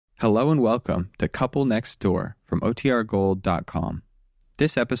Hello and welcome to Couple Next Door from OTRGold.com.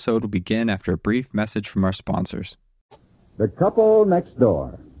 This episode will begin after a brief message from our sponsors. The Couple Next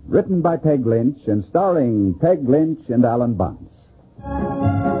Door, written by Peg Lynch and starring Peg Lynch and Alan Bunce.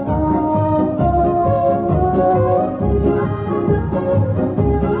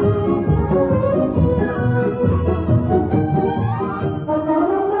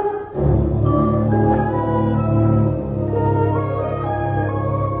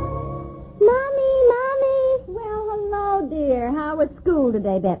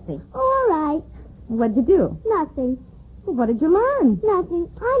 Today, Betsy. All right. What'd you do? Nothing. Well, what did you learn? Nothing.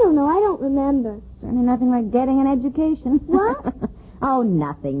 I don't know. I don't remember. Certainly nothing like getting an education. What? Oh,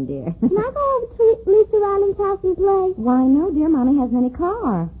 nothing, dear. Can I go over to Lisa Ronan's house and play? Why, no, dear. Mommy hasn't any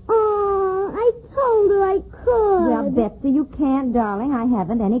car. Oh, I told her I could. Well, Betsy, you can't, darling. I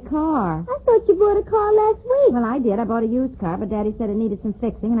haven't any car. I thought you bought a car last week. Well, I did. I bought a used car, but Daddy said it needed some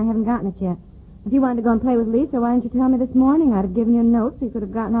fixing, and I haven't gotten it yet. If you wanted to go and play with Lisa, why didn't you tell me this morning? I'd have given you a note so you could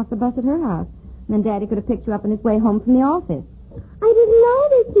have gotten off the bus at her house. And then Daddy could have picked you up on his way home from the office. I didn't know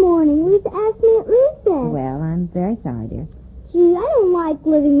this morning. Lisa asked me at recess. Well, I'm very sorry, dear. Gee, I don't like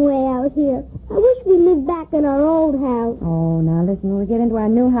living way out here. I wish we lived back in our old house. Oh, now listen, when we get into our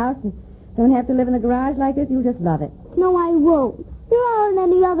new house and don't have to live in the garage like this, you'll just love it. No, I won't. There aren't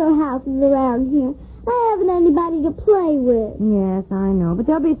any other houses around here. I haven't anybody to play with. Yes, I know. But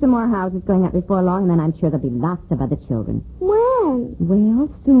there'll be some more houses going up before long, and then I'm sure there'll be lots of other children. When? Well,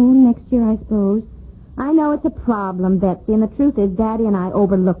 soon, next year, I suppose. I know it's a problem, Betsy, and the truth is Daddy and I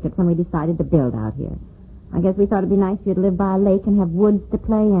overlooked it when we decided to build out here. I guess we thought it'd be nice for you to live by a lake and have woods to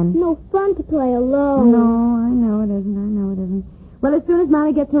play in. No fun to play alone. No, I know it isn't. Well, as soon as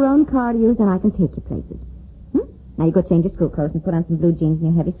Mommy gets her own car to use, then I can take you places. Now you go change your school clothes and put on some blue jeans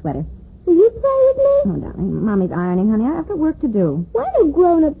and your heavy sweater. Will you play with me? Oh, darling, Mommy's ironing, honey. I have got work to do. Why do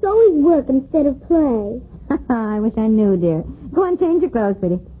grown-ups always work instead of play? I wish I knew, dear. Go on, change your clothes,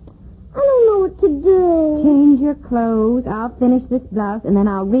 sweetie. I don't know what to do. Change your clothes. I'll finish this blouse, and then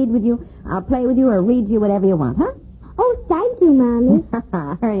I'll read with you. I'll play with you or read you, whatever you want, huh? Oh, thank you, Mommy.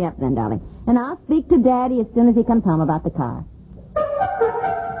 Hurry up then, darling. And I'll speak to Daddy as soon as he comes home about the car.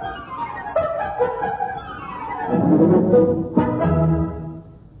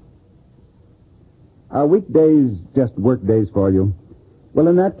 Are weekdays just work days for you? Well,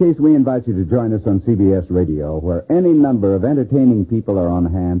 in that case, we invite you to join us on CBS Radio, where any number of entertaining people are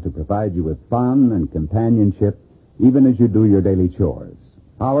on hand to provide you with fun and companionship, even as you do your daily chores.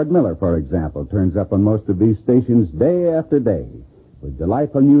 Howard Miller, for example, turns up on most of these stations day after day with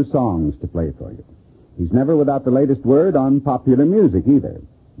delightful new songs to play for you. He's never without the latest word on popular music, either.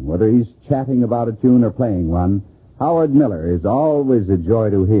 Whether he's chatting about a tune or playing one, Howard Miller is always a joy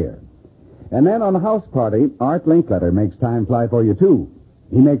to hear. And then on House Party, Art Linkletter makes time fly for you, too.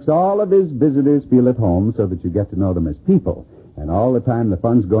 He makes all of his visitors feel at home so that you get to know them as people. And all the time the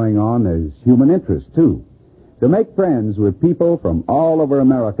fun's going on, there's human interest, too. To make friends with people from all over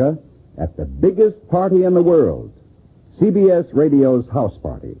America at the biggest party in the world, CBS Radio's House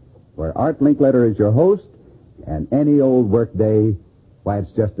Party, where Art Linkletter is your host, and any old work day, why,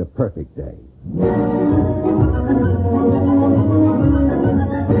 it's just a perfect day.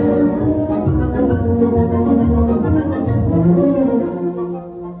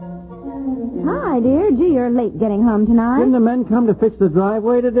 Hi, dear. Gee, you're late getting home tonight. Didn't the men come to fix the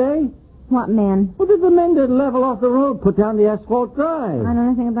driveway today? What men? Well, did the men that level off the road put down the asphalt drive? I don't know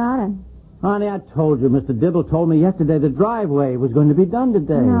anything about it. Honey, I told you. Mr. Dibble told me yesterday the driveway was going to be done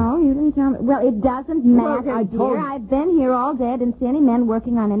today. No, you didn't tell me. Well, it doesn't matter, I dear. told- I've been here all day. I didn't see any men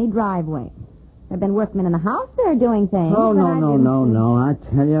working on any driveway. There have been workmen in the house there doing things. Oh, but I didn't- no. I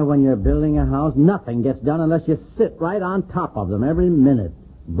tell you, when you're building a house, nothing gets done unless you sit right on top of them every minute.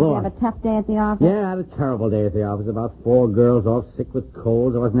 You Boy. have a tough day at the office? Yeah, I had a terrible day at the office. About 4 girls all sick with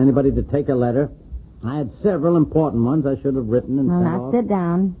colds. There wasn't anybody to take a letter. I had several important ones I should have written and Well, sent now off. sit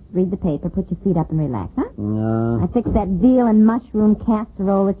down, read the paper, put your feet up and relax, huh? Uh, I fixed that veal and mushroom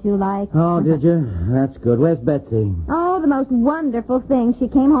casserole that you like. Oh, did you? That's good. Where's Betsy? Oh, the most wonderful thing. She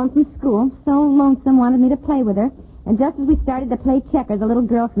came home from school, so lonesome, wanted me to play with her. And just as we started to play checkers, a little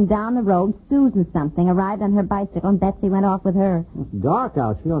girl from down the road, Susan something, arrived on her bicycle, and Betsy went off with her. It's dark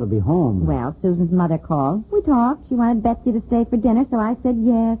out. She ought to be home. Well, Susan's mother called. We talked. She wanted Betsy to stay for dinner, so I said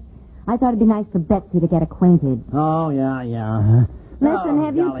yes. I thought it'd be nice for Betsy to get acquainted. Oh, yeah. Listen,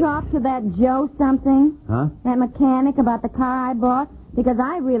 have you golly. talked to that Joe something? Huh? That mechanic about the car I bought? Because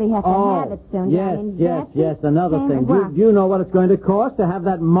I really have to have it soon. Yes, I mean, yes. Betsy Another came thing. and Do what? you know what it's going to cost to have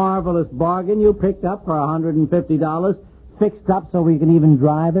that marvelous bargain you picked up for $150 fixed up so we can even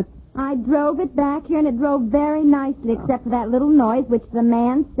drive it? I drove it back here, and it drove very nicely, except for that little noise, which the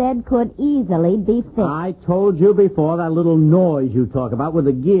man said could easily be fixed. I told you before that little noise you talk about with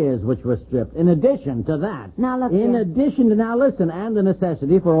the gears which were stripped. In addition to that, Now, look in here. addition to, now listen, and the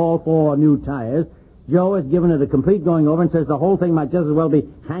necessity for all 4 new tires, Joe has given it a complete going over and says the whole thing might just as well be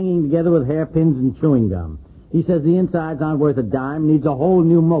hanging together with hairpins and chewing gum. He says the insides aren't worth a dime, needs a whole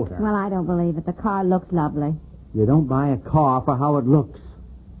new motor. Well, I don't believe it. The car looks lovely. You don't buy a car for how it looks.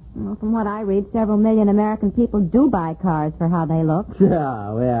 Well, from what I read, several million American people do buy cars for how they look.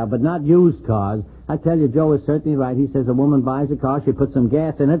 Yeah, but not used cars. I tell you, Joe is certainly right. He says a woman buys a car, she puts some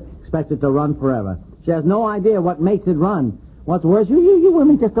gas in it, expects it to run forever. She has no idea what makes it run. What's worse, you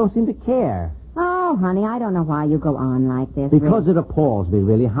women just don't seem to care. Oh, honey, I don't know why you go on like this. Because it appalls me,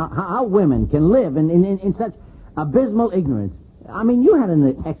 really, how women can live in such abysmal ignorance. I mean, you had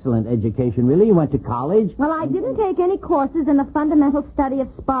an excellent education, really. You went to college. Well, I didn't take any courses in the fundamental study of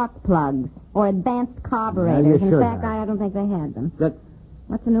spark plugs or advanced carburetors. Yeah, you in should fact, have. I don't think they had them. But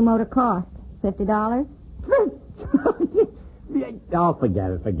What's a new motor cost? $50? oh,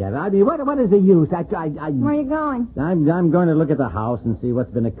 forget it. I mean, what is the use? Where are you going? I'm going to look at the house and see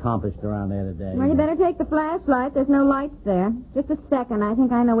what's been accomplished around there today. Well, you better take the flashlight. There's no lights there. Just a second. I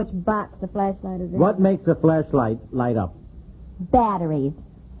think I know which box the flashlight is in. What makes a flashlight light up? Batteries.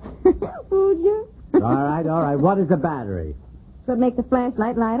 Fooled you? All right. What is a battery? So it makes the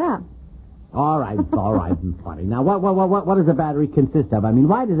flashlight light up. All right, funny. Now, what does a battery consist of? I mean,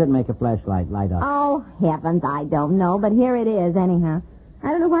 why does it make a flashlight light up? Oh, heavens, I don't know, but here it is, anyhow. I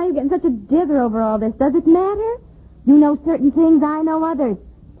don't know why you're getting such a dither over all this. Does it matter? You know certain things, I know others.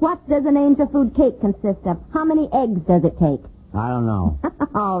 What does an angel food cake consist of? How many eggs does it take? I don't know.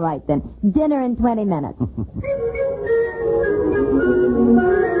 All right, then. Dinner in 20 minutes.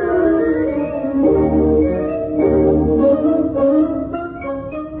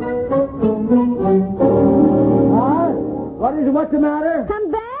 What's the matter?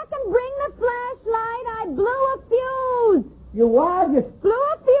 Come back and bring the flashlight. I blew a fuse. You what? You Blew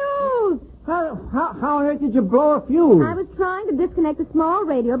a fuse. how on earth did you blow a fuse? I was trying to disconnect a small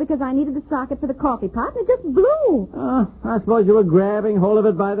radio because I needed the socket for the coffee pot, and it just blew. I suppose you were grabbing hold of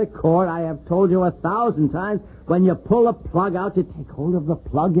it by the cord. I have told you 1,000 times, when you pull a plug out, you take hold of the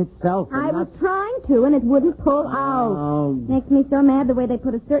plug itself. I was trying to, and it wouldn't pull out. Oh. Makes me so mad the way they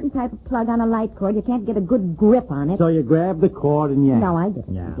put a certain type of plug on a light cord. You can't get a good grip on it. So you grabbed the cord and No, I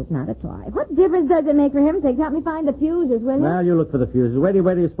didn't. Yeah. I did not at all. What difference does it make for heaven's sake? Help me find the fuses, will you? Well, you look for the fuses. Where do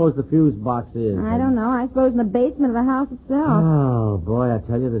you suppose the fuse box is? I don't know. I suppose in the basement of the house itself. Oh, boy, I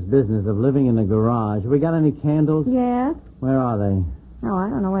tell you, this business of living in the garage. We got any candles? Yes? Where are they? Oh,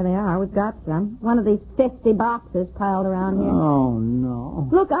 I don't know where they are. We've got some. One of these 50 boxes piled around here. Oh, no.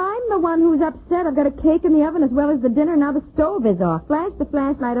 Look, I'm the one who's upset. I've got a cake in the oven as well as the dinner. Now the stove is off. Flash the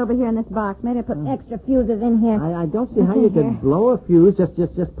flashlight over here in this box. Maybe I put extra fuses in here. I don't see how you Here. could blow a fuse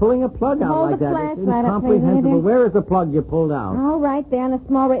just pulling a plug out Hold like the that. It's flashlight up, please, incomprehensible. Eddie. Where is the plug you pulled out? All right, there in the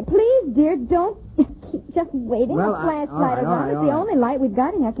small Please, dear, don't keep just waiting. Well, the flashlight all right, is all on. right, It's all the right. only light we've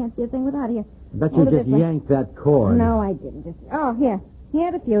got in here. I can't see a thing without it here. Bet you Hold it just this way. yanked that cord. No, I didn't. Here. Here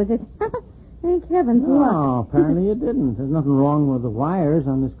are the fuses. Thank heavens. No, Look. apparently you didn't. There's nothing wrong with the wires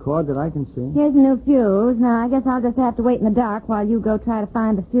on this cord that I can see. Here's a new fuse. Now, I guess I'll just have to wait in the dark while you go try to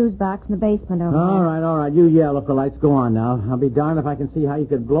find the fuse box in the basement over All there. right. You yell if the lights go on now. I'll be darned if I can see how you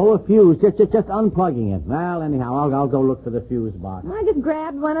could blow a fuse just unplugging it. Well, anyhow, I'll go look for the fuse box. I just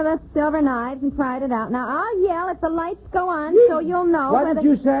grabbed one of the silver knives and tried it out. Now, I'll yell if the lights go on so you'll know. What whether... did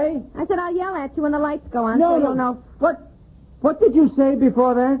you say? I said I'll yell at you when the lights go on No, so no. you'll know. What did you say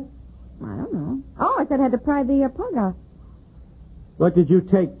before that? I don't know. Oh, I said I had to pry the plug out. What did you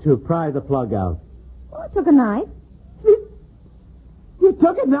take to pry the plug out? Oh, I took a knife. You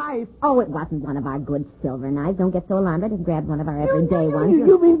took a knife? Oh, it wasn't one of our good silver knives. Don't get so alarmed. I just grabbed one of our everyday you- ones.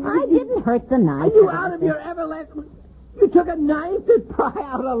 you mean- I didn't hurt the knife. Are you out of your everlasting... You took a knife to pry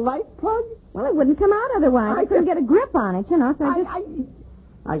out a light plug? Well, it wouldn't come out otherwise. I couldn't get a grip on it, you know, so I just...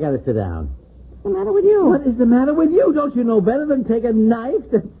 I gotta sit down. What's the matter with you? What is the matter with you? Don't you know better than take a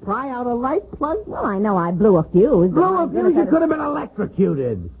knife to pry out a light plug? Well, I know I blew a fuse. but Blow my a fuse, goodness, you I could have been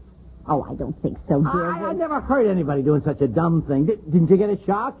electrocuted. Oh, I don't think so, dear. I never heard anybody doing such a dumb thing. Didn't you get a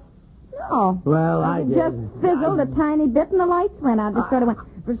shock? No. Well, I It did. just fizzled a tiny bit and the lights went out. Just sort of went,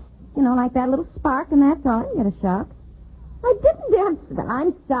 you know, like that little spark, and that's all. I didn't get a shock. I didn't.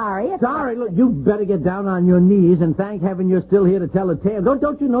 I'm sorry. Sorry, look, you better get down on your knees and thank heaven you're still here to tell the tale.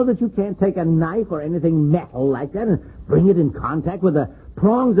 Don't you know that you can't take a knife or anything metal like that and bring it in contact with a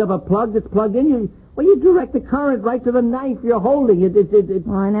prongs of a plug that's plugged in. You direct the current right to the knife you're holding.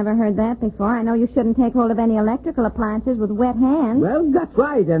 Well, I never heard that before. I know you shouldn't take hold of any electrical appliances with wet hands. Well, that's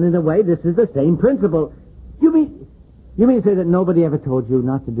right. And in a way, this is the same principle. You mean to say that nobody ever told you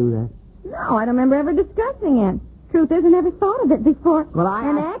not to do that? No, I don't remember ever discussing it. Truth is, I never thought of it before. Well,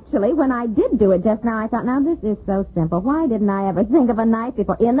 And actually, when I did do it just now, I thought, now, this is so simple. Why didn't I ever think of a knife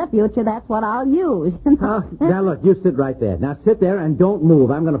before? In the future, that's what I'll use. Now, look, you sit right there. Now, sit there and don't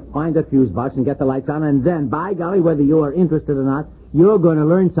move. I'm going to find the fuse box and get the lights on, and then, by golly, whether you are interested or not, you're going to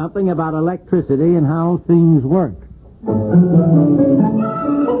learn something about electricity and how things work.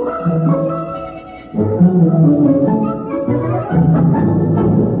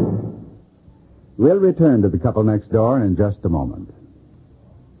 We'll return to the couple next door in just a moment.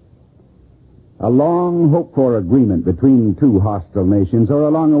 A long hoped-for agreement between two hostile nations or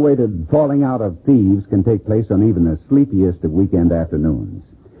a long-awaited falling out of thieves can take place on even the sleepiest of weekend afternoons.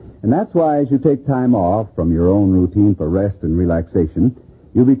 And that's why, as you take time off from your own routine for rest and relaxation,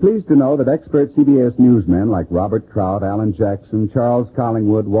 you'll be pleased to know that expert CBS newsmen like Robert Trout, Alan Jackson, Charles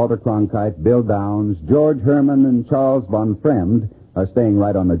Collingwood, Walter Cronkite, Bill Downs, George Herman, and Charles von Fremd are staying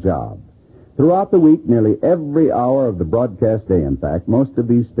right on the job. Throughout the week, nearly every hour of the broadcast day, in fact, most of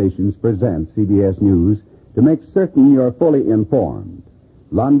these stations present CBS News to make certain you're fully informed.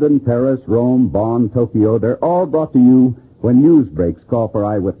 London, Paris, Rome, Bonn, Tokyo, they're all brought to you when news breaks call for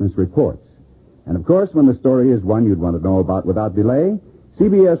eyewitness reports. And, of course, when the story is one you'd want to know about without delay,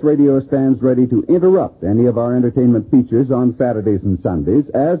 CBS Radio stands ready to interrupt any of our entertainment features on Saturdays and Sundays,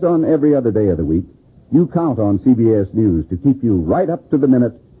 as on every other day of the week. You count on CBS News to keep you right up to the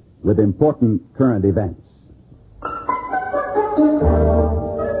minute with important current events.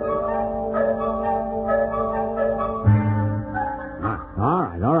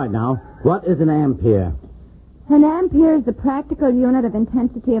 All right now. What is an ampere? An ampere is the practical unit of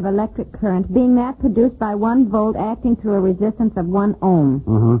intensity of electric current, being that produced by 1 volt acting through a resistance of 1 ohm.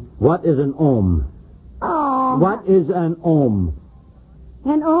 What is an ohm? Oh. What is an ohm?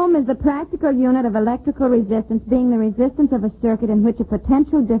 An ohm is the practical unit of electrical resistance, being the resistance of a circuit in which a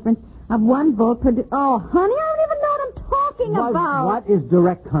potential difference of 1 volt produces... Oh, honey, I don't even know what I'm talking about. What is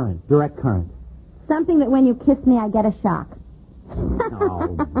direct current? Direct current. Something that when you kiss me, I get a shock.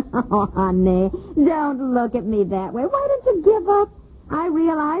 No. Oh, honey, don't look at me that way. Why don't you give up? I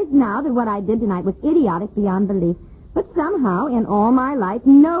realize now that what I did tonight was idiotic beyond belief. But somehow, in all my life,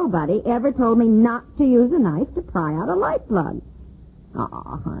 nobody ever told me not to use a knife to pry out a light plug.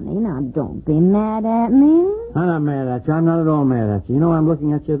 Oh, honey, now don't be mad at me. I'm not mad at you. I'm not at all mad at you. You know why I'm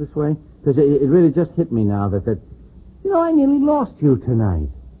looking at you this way? Because it really just hit me now that, I nearly lost you tonight.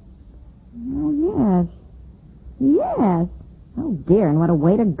 Oh, yes. Yes. Oh, dear, and what a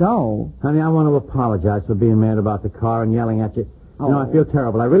way to go. Honey, I want to apologize for being mad about the car and yelling at you. I feel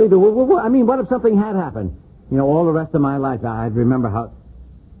terrible. I really do. What if something had happened? All the rest of my life, I'd remember how...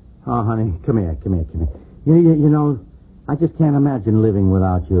 Oh, honey, come here. I just can't imagine living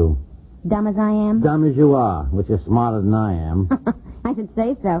without you. Dumb as I am? Dumb as you are, which is smarter than I am. I should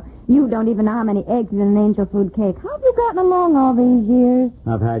say so. You don't even know how many eggs in an angel food cake. How have you gotten along all these years?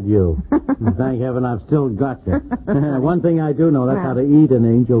 I've had you. Thank heaven I've still got you. One thing I do know, that's how to eat an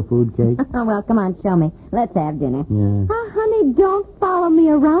angel food cake. Oh, well, come on, show me. Let's have dinner. Yeah. Oh, honey, don't follow me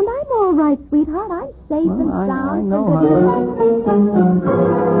around. I'm all right, sweetheart. I'm safe and sound. I know, honey.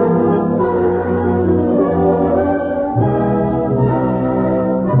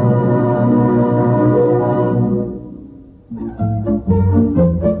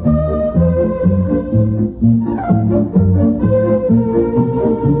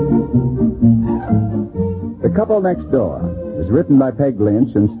 The Couple Next Door is written by Peg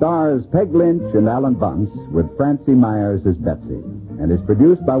Lynch and stars Peg Lynch and Alan Bunce with Francie Myers as Betsy and is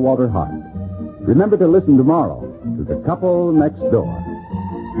produced by Walter Hart. Remember to listen tomorrow to The Couple Next Door.